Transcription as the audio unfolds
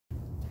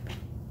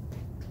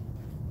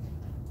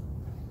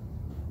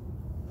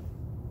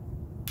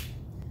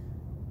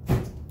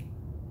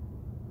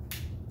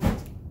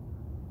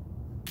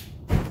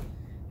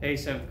Hey,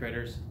 7th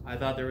graders. I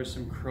thought there was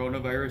some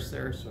coronavirus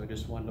there, so I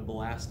just wanted to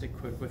blast it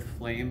quick with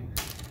flame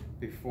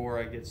before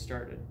I get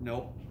started.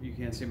 Nope, you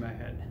can't see my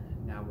head.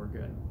 Now we're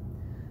good.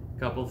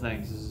 Couple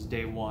things. This is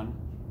day 1.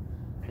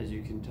 As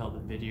you can tell, the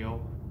video,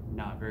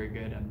 not very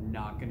good. I'm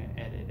not going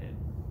to edit it,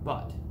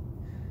 but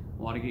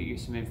I want to get you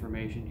some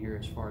information here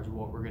as far as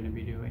what we're going to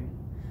be doing.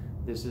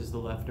 This is the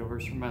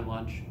leftovers from my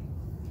lunch.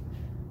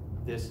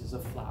 This is a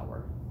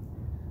flower.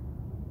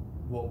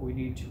 What we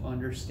need to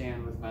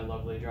understand with my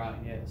lovely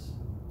drawing is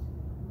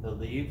the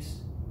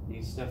leaves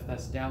need stuff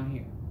that's down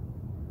here.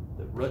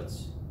 The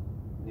roots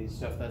need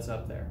stuff that's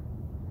up there.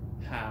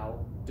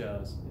 How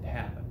does it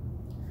happen?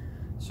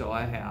 So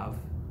I have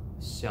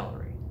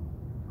celery.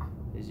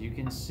 As you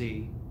can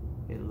see,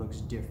 it looks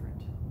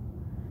different.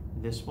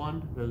 This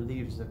one, the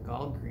leaves look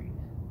all green.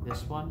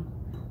 This one,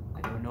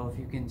 I don't know if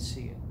you can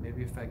see it.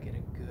 Maybe if I get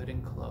it good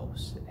and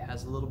close, it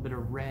has a little bit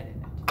of red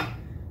in it.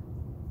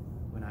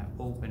 When I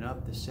open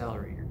up the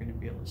celery, you're going to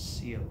be able to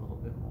see a little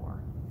bit more.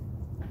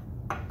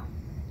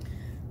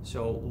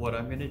 So what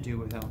I'm going to do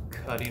without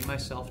cutting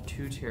myself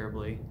too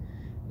terribly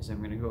is I'm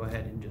going to go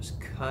ahead and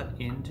just cut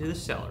into the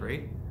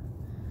celery.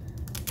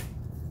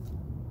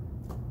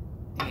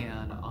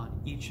 And on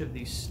each of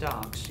these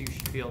stalks, you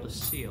should be able to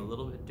see a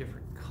little bit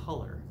different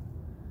color.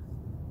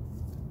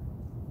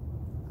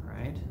 All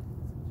right, so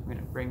I'm going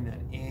to bring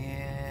that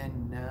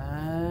in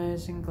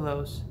nice and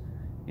close.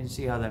 You can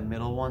see how that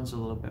middle one's a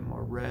little bit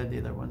more red, the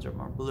other ones are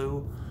more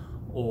blue.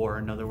 Or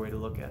another way to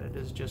look at it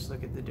is just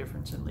look at the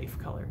difference in leaf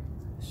color.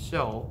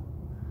 So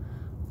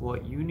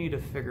what you need to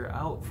figure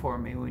out for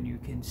me when you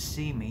can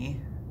see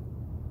me,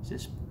 is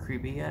this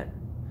creepy yet?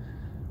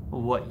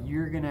 What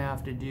you're gonna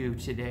have to do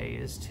today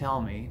is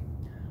tell me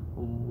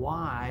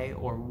why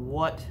or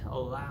what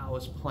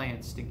allows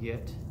plants to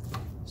get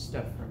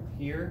stuff from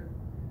here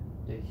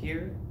to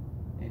here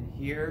and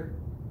here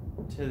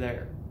to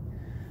there.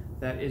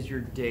 That is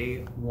your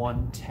day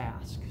 1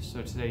 task.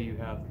 So today you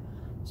have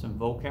some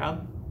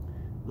vocab,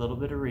 a little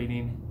bit of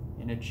reading,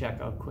 and a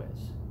checkout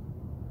quiz.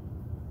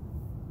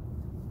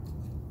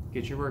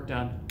 Get your work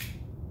done,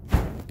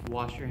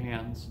 wash your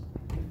hands,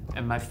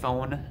 and my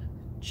phone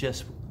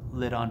just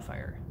lit on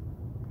fire.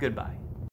 Goodbye.